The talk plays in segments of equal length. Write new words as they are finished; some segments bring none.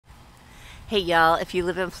Hey y'all, if you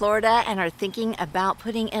live in Florida and are thinking about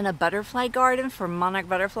putting in a butterfly garden for monarch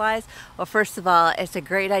butterflies, well, first of all, it's a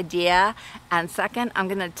great idea. And second, I'm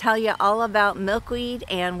gonna tell you all about milkweed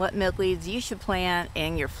and what milkweeds you should plant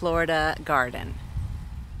in your Florida garden.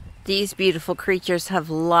 These beautiful creatures have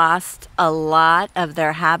lost a lot of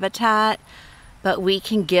their habitat, but we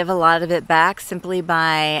can give a lot of it back simply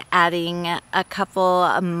by adding a couple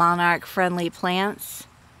of monarch-friendly plants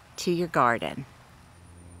to your garden.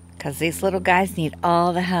 Because these little guys need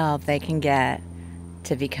all the help they can get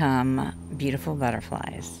to become beautiful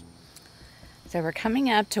butterflies. So we're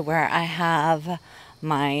coming up to where I have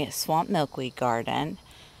my swamp milkweed garden.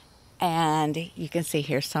 And you can see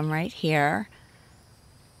here's some right here.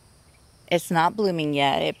 It's not blooming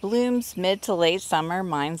yet. It blooms mid to late summer.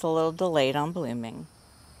 Mine's a little delayed on blooming.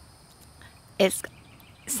 Its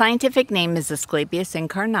scientific name is Asclepias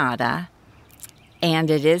incarnata,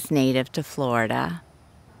 and it is native to Florida.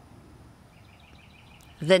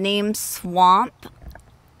 The name swamp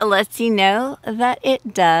lets you know that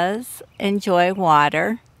it does enjoy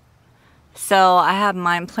water. So I have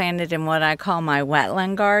mine planted in what I call my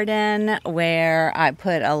wetland garden, where I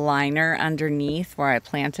put a liner underneath where I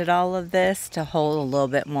planted all of this to hold a little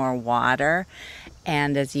bit more water.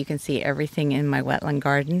 And as you can see, everything in my wetland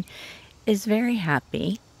garden is very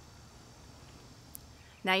happy.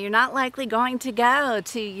 Now, you're not likely going to go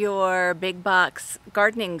to your big box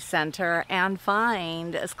gardening center and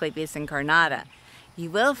find Asclepias incarnata.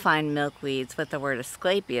 You will find milkweeds with the word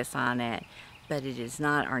Asclepias on it, but it is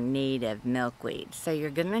not our native milkweed. So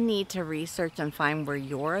you're going to need to research and find where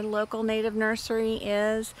your local native nursery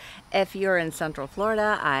is. If you're in Central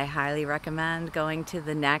Florida, I highly recommend going to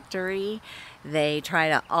the Nectary. They try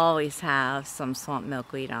to always have some swamp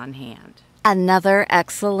milkweed on hand. Another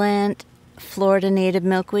excellent Florida native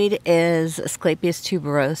milkweed is Asclepias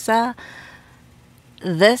tuberosa.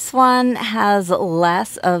 This one has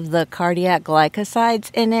less of the cardiac glycosides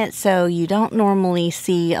in it, so you don't normally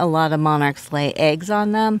see a lot of monarchs lay eggs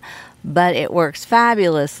on them, but it works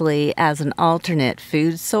fabulously as an alternate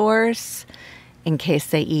food source in case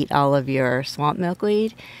they eat all of your swamp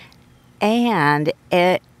milkweed. And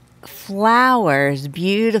it flowers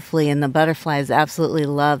beautifully, and the butterflies absolutely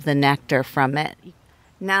love the nectar from it.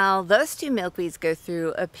 Now, those two milkweeds go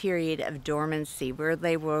through a period of dormancy where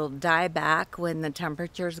they will die back when the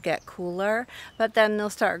temperatures get cooler, but then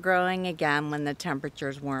they'll start growing again when the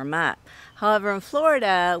temperatures warm up. However, in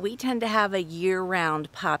Florida, we tend to have a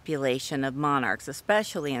year-round population of monarchs,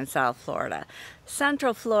 especially in South Florida.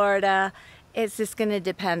 Central Florida, it's just going to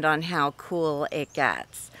depend on how cool it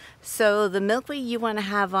gets. So the milkweed you want to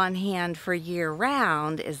have on hand for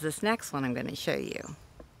year-round is this next one I'm going to show you.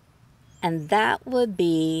 And that would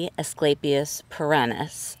be Asclepias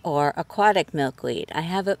perennis, or aquatic milkweed. I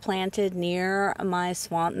have it planted near my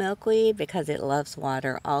swamp milkweed because it loves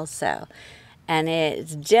water also. And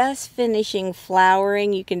it's just finishing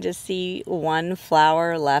flowering. You can just see one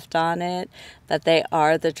flower left on it, but they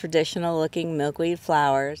are the traditional looking milkweed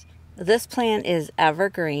flowers. This plant is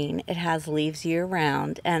evergreen. It has leaves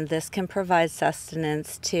year-round, and this can provide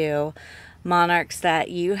sustenance to monarchs that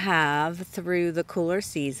you have through the cooler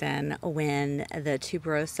season when the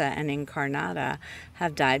tuberosa and incarnata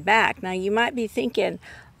have died back. Now, you might be thinking,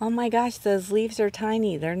 oh my gosh, those leaves are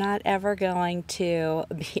tiny. They're not ever going to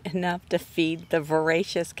be enough to feed the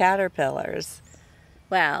voracious caterpillars.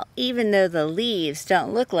 Well, even though the leaves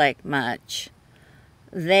don't look like much,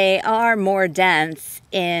 they are more dense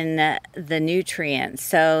in the nutrients,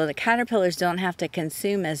 so the caterpillars don't have to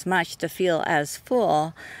consume as much to feel as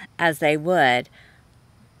full as they would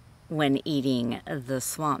when eating the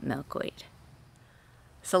swamp milkweed.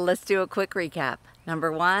 So let's do a quick recap.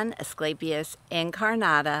 Number one, Asclepias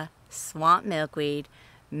incarnata, swamp milkweed,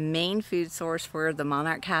 main food source for the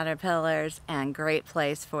monarch caterpillars and great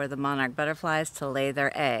place for the monarch butterflies to lay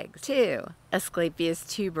their eggs. Two, Asclepias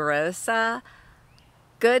tuberosa,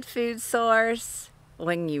 good food source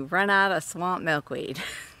when you run out of swamp milkweed.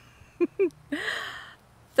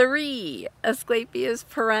 3, Asclepias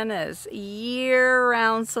perennis,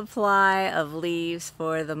 year-round supply of leaves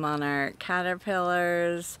for the monarch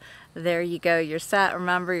caterpillars. There you go, you're set.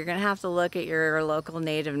 Remember, you're going to have to look at your local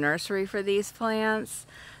native nursery for these plants.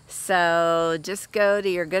 So just go to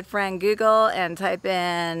your good friend Google and type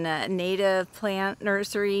in native plant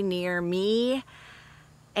nursery near me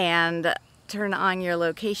and turn on your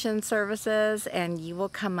location services, and you will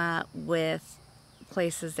come up with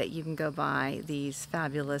places that you can go buy these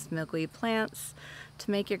fabulous milkweed plants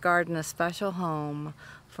to make your garden a special home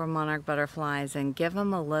for monarch butterflies and give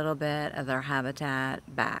them a little bit of their habitat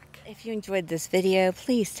back. If you enjoyed this video,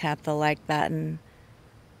 please tap the like button.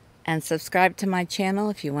 And subscribe to my channel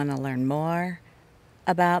if you want to learn more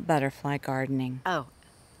about butterfly gardening. Oh,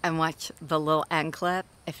 and watch the little end clip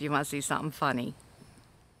if you want to see something funny.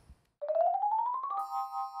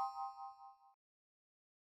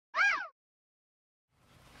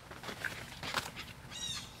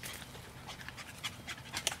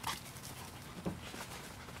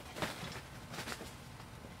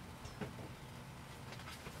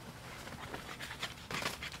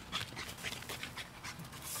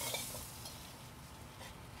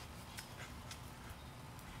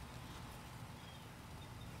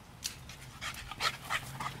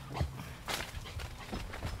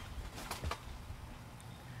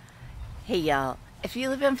 Hey y'all, if you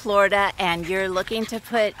live in Florida and you're looking to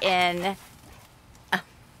put in